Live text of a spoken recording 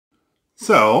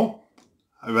So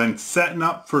I've been setting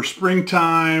up for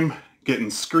springtime, getting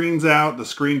screens out, the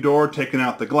screen door, taking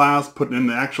out the glass, putting in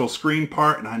the actual screen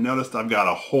part, and I noticed I've got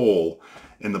a hole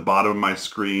in the bottom of my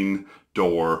screen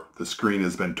door. The screen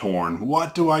has been torn.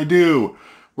 What do I do?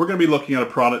 We're going to be looking at a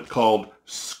product called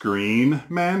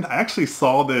ScreenMend. I actually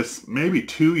saw this maybe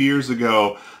 2 years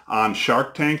ago on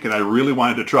Shark Tank, and I really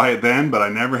wanted to try it then, but I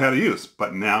never had a use.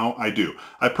 But now I do.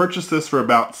 I purchased this for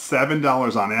about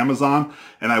 $7 on Amazon,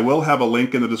 and I will have a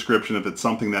link in the description if it's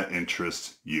something that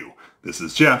interests you. This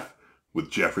is Jeff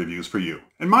with Jeff Reviews for You,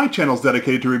 and my channel is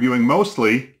dedicated to reviewing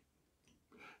mostly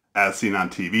as seen on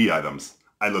TV items.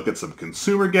 I look at some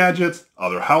consumer gadgets,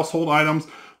 other household items.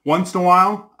 Once in a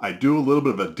while, I do a little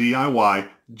bit of a DIY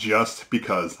just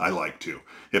because I like to.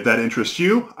 If that interests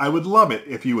you, I would love it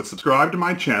if you would subscribe to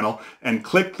my channel and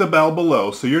click the bell below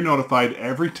so you're notified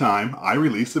every time I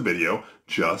release a video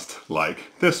just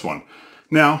like this one.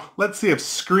 Now, let's see if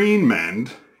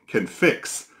ScreenMend can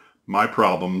fix my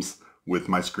problems with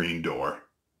my screen door.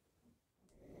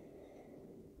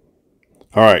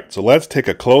 Alright, so let's take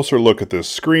a closer look at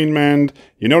this ScreenMend.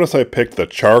 You notice I picked the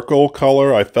charcoal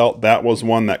color. I felt that was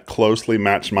one that closely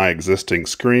matched my existing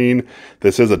screen.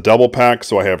 This is a double pack,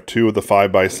 so I have 2 of the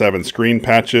 5x7 screen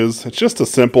patches. It's just a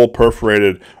simple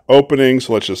perforated opening,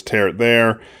 so let's just tear it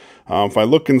there. If I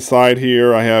look inside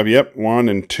here, I have, 1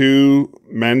 and 2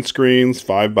 Mend screens,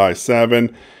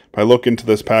 5x7. If I look into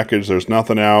this package, there's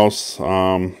nothing else.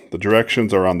 The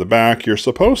directions are on the back. You're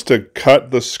supposed to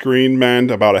cut the ScreenMend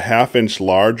about a 1/2 inch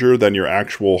larger than your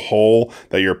actual hole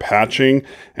that you're patching,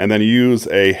 and then use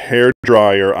a hair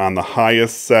dryer on the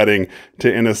highest setting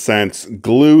to, in a sense,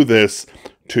 glue this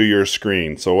to your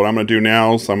screen. So what I'm going to do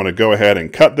now is I'm going to go ahead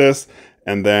and cut this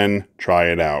and then try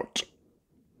it out.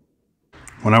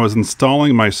 When I was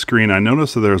installing my screen, I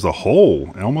noticed that there's a hole,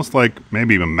 almost like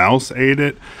maybe a mouse ate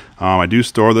it. I do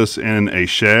store this in a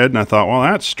shed, and I thought, well,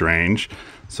 that's strange.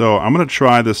 So I'm going to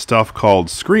try this stuff called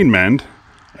ScreenMend,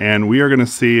 and we are going to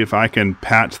see if I can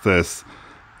patch this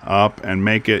up and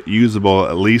make it usable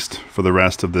at least for the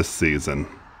rest of this season.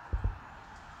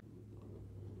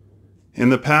 In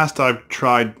the past, I've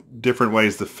tried different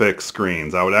ways to fix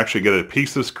screens. I would actually get a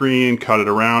piece of screen, cut it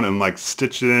around, and like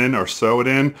stitch it in or sew it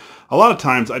in. A lot of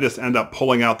times I just end up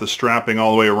pulling out the strapping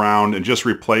all the way around and just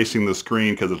replacing the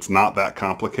screen because it's not that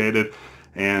complicated.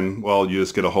 And well, you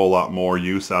just get a whole lot more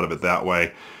use out of it that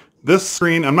way. This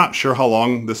screen, I'm not sure how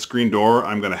long this screen door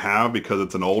I'm going to have because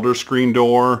it's an older screen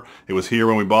door. It was here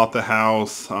when we bought the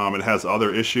house. It has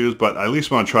other issues, but I at least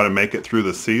want to try to make it through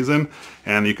the season.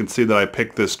 And you can see that I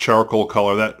picked this charcoal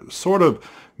color that sort of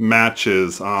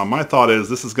matches. My thought is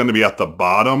this is going to be at the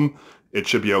bottom. It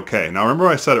should be okay. Now remember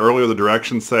I said earlier the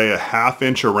directions say a 1/2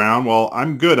 inch around. Well,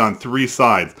 I'm good on 3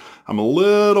 sides. I'm a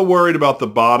little worried about the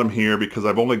bottom here because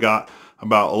I've only got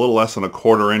about a little less than a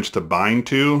 1/4 inch to bind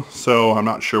to, so I'm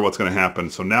not sure what's going to happen.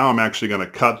 So now I'm actually going to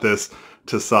cut this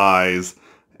to size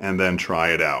and then try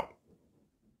it out.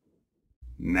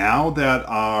 Now that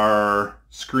our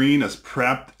screen is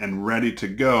prepped and ready to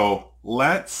go,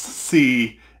 let's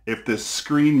see if this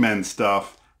ScreenMend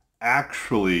stuff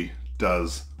actually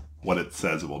does what it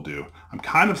says it will do. I'm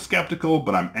kind of skeptical,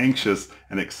 but I'm anxious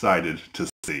and excited to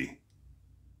see.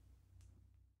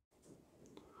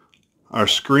 Our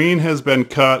screen has been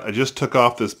cut. I just took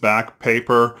off this back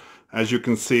paper. As you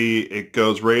can see, it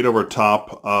goes right over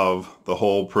top of the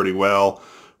hole pretty well.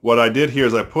 What I did here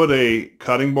is I put a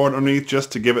cutting board underneath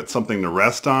just to give it something to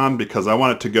rest on because I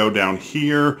want it to go down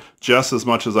here just as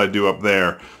much as I do up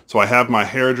there. So I have my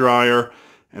hair dryer,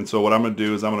 and so what I'm going to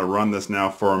do is I'm going to run this now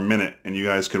for a minute and you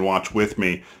guys can watch with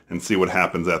me and see what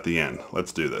happens at the end.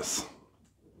 Let's do this.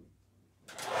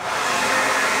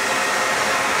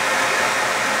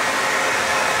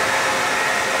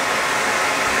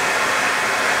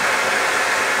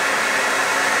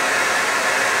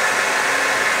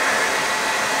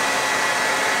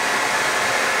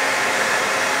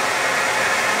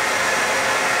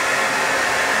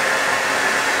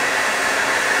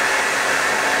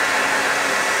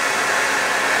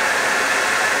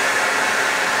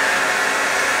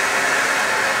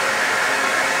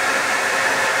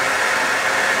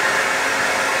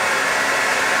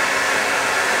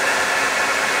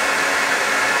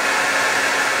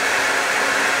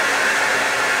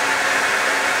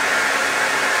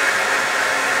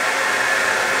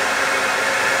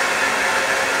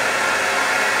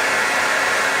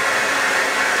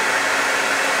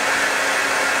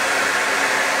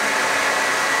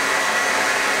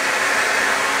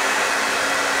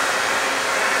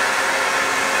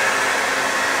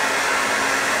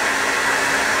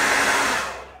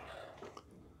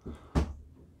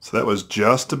 So that was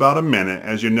just about a minute.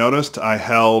 As you noticed, I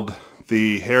held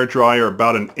the hairdryer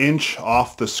about an inch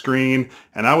off the screen,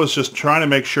 and I was just trying to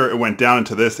make sure it went down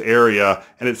into this area,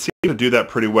 and it seemed to do that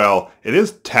pretty well. It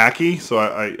is tacky, so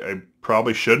I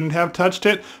probably shouldn't have touched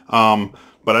it,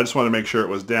 but I just wanted to make sure it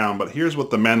was down. But here's what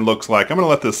the mend looks like. I'm going to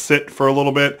let this sit for a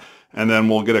little bit, and then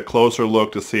we'll get a closer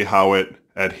look to see how it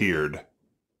adhered.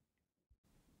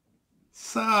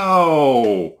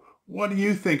 So, what do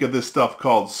you think of this stuff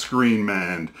called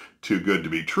ScreenMend? Too good to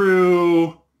be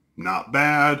true? Not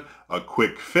bad? A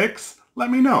quick fix? Let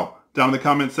me know down in the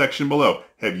comment section below.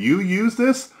 Have you used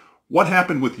this? What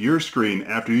happened with your screen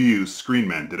after you used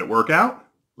ScreenMend? Did it work out?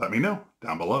 Let me know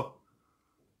down below.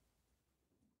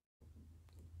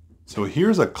 So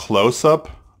here's a close-up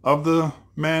of the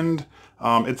mend.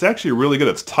 It's actually really good.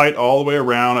 It's tight all the way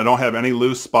around. I don't have any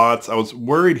loose spots. I was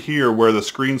worried here where the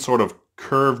screen sort of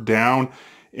curved down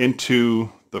into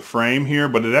the frame here,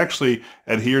 but it actually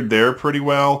adhered there pretty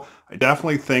well. I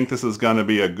definitely think this is going to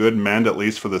be a good mend, at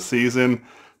least for the season.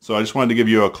 So I just wanted to give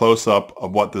you a close-up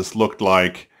of what this looked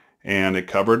like, and it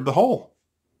covered the hole.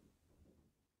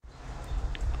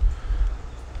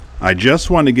 I just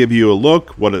want to give you a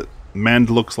look what a mend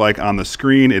looks like on the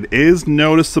screen. It is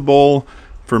noticeable.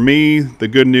 For me, the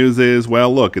good news is,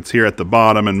 well, look, it's here at the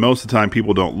bottom, and most of the time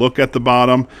people don't look at the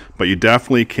bottom, but you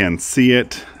definitely can see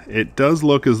it. It does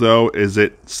look as though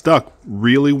it stuck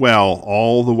really well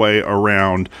all the way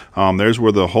around. There's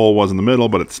where the hole was in the middle,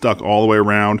 but it stuck all the way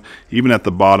around, even at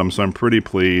the bottom, so I'm pretty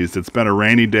pleased. It's been a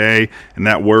rainy day, and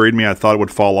that worried me. I thought it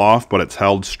would fall off, but it's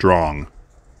held strong.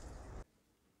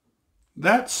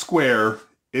 That square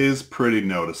is pretty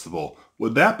noticeable.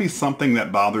 Would that be something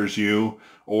that bothers you?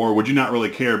 Or would you not really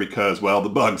care because, well, the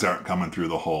bugs aren't coming through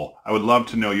the hole? I would love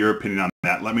to know your opinion on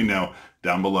that. Let me know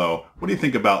down below. What do you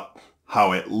think about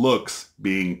how it looks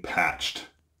being patched?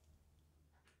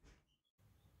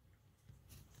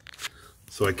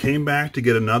 So I came back to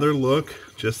get another look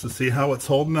just to see how it's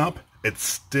holding up. It's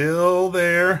still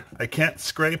there. I can't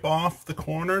scrape off the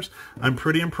corners. I'm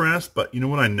pretty impressed, but you know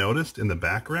what I noticed in the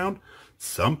background?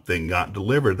 Something got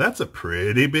delivered. That's a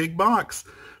pretty big box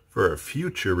for a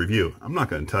future review. I'm not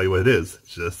going to tell you what it is.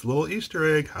 It's just a little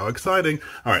Easter egg. How exciting.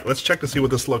 All right, let's check to see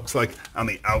what this looks like on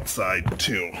the outside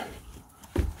too.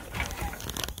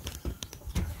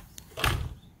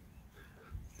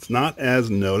 It's not as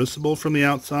noticeable from the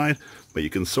outside, but you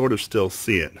can sort of still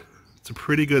see it. It's a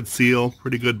pretty good seal,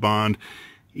 pretty good bond.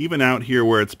 Even out here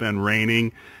where it's been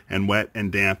raining and wet and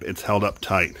damp, it's held up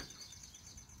tight.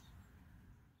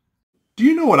 Do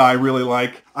you know what I really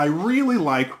like? I really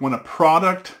like when a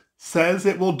product says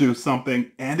it will do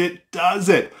something and it does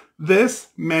it. This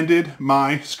mended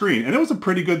my screen, and it was a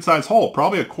pretty good size hole,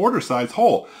 probably a quarter size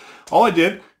hole. All I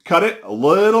did, cut it a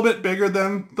little bit bigger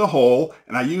than the hole,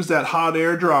 and I used that hot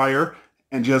air dryer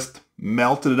and just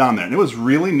melted it on there. And it was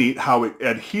really neat how it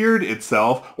adhered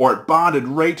itself, or it bonded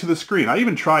right to the screen. I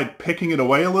even tried picking it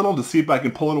away a little to see if I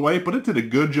could pull it away, but it did a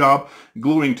good job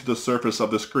gluing to the surface of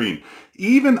the screen,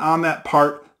 even on that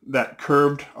part that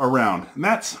curved around. And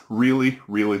that's really,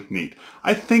 really neat.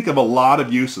 I think of a lot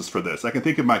of uses for this. I can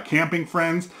think of my camping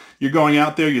friends. You're going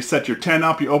out there, you set your tent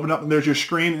up, you open up, and there's your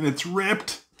screen, and it's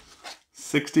ripped.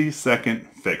 60-second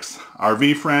fix.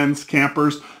 RV friends,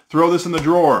 campers, throw this in the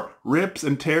drawer. Rips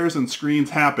and tears and screens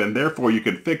happen. Therefore, you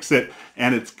can fix it,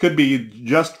 and it could be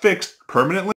just fixed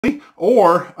permanently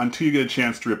or until you get a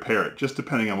chance to repair it, just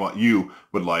depending on what you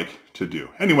would like to do.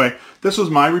 Anyway, this was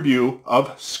my review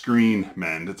of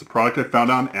ScreenMend. It's a product I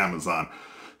found on Amazon.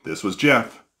 This was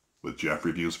Jeff with Jeff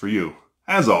Reviews for You.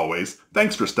 As always,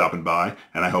 thanks for stopping by,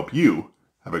 and I hope you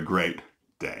have a great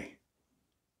day.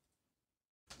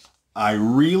 I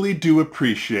really do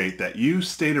appreciate that you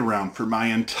stayed around for my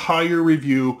entire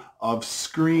review of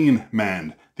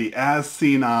ScreenMend, the as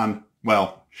seen on,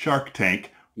 well, Shark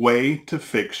Tank way to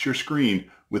fix your screen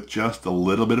with just a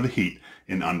little bit of heat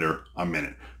in under a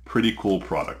minute. Pretty cool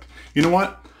product. You know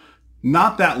what?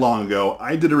 Not that long ago,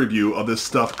 I did a review of this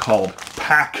stuff called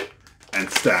Pack and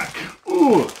Stack.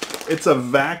 Ooh, it's a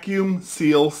vacuum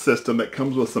seal system that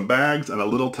comes with some bags and a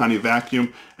little tiny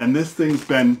vacuum, and this thing's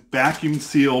been vacuum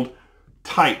sealed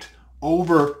tight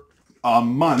over a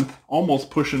month, almost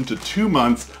pushing to 2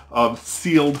 months of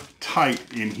sealed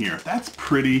tight in here. That's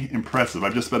pretty impressive.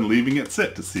 I've just been leaving it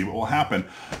sit to see what will happen.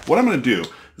 What I'm going to do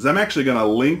is I'm actually going to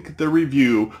link the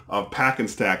review of Pack and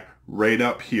Stack right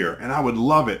up here, and I would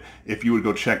love it if you would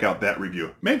go check out that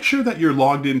review. Make sure that you're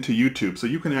logged into YouTube so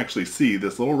you can actually see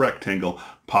this little rectangle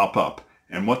pop up.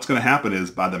 And what's going to happen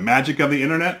is, by the magic of the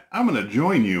internet, I'm going to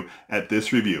join you at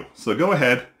this review. So go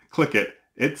ahead, click it.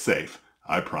 It's safe.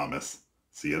 I promise.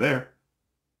 See you there.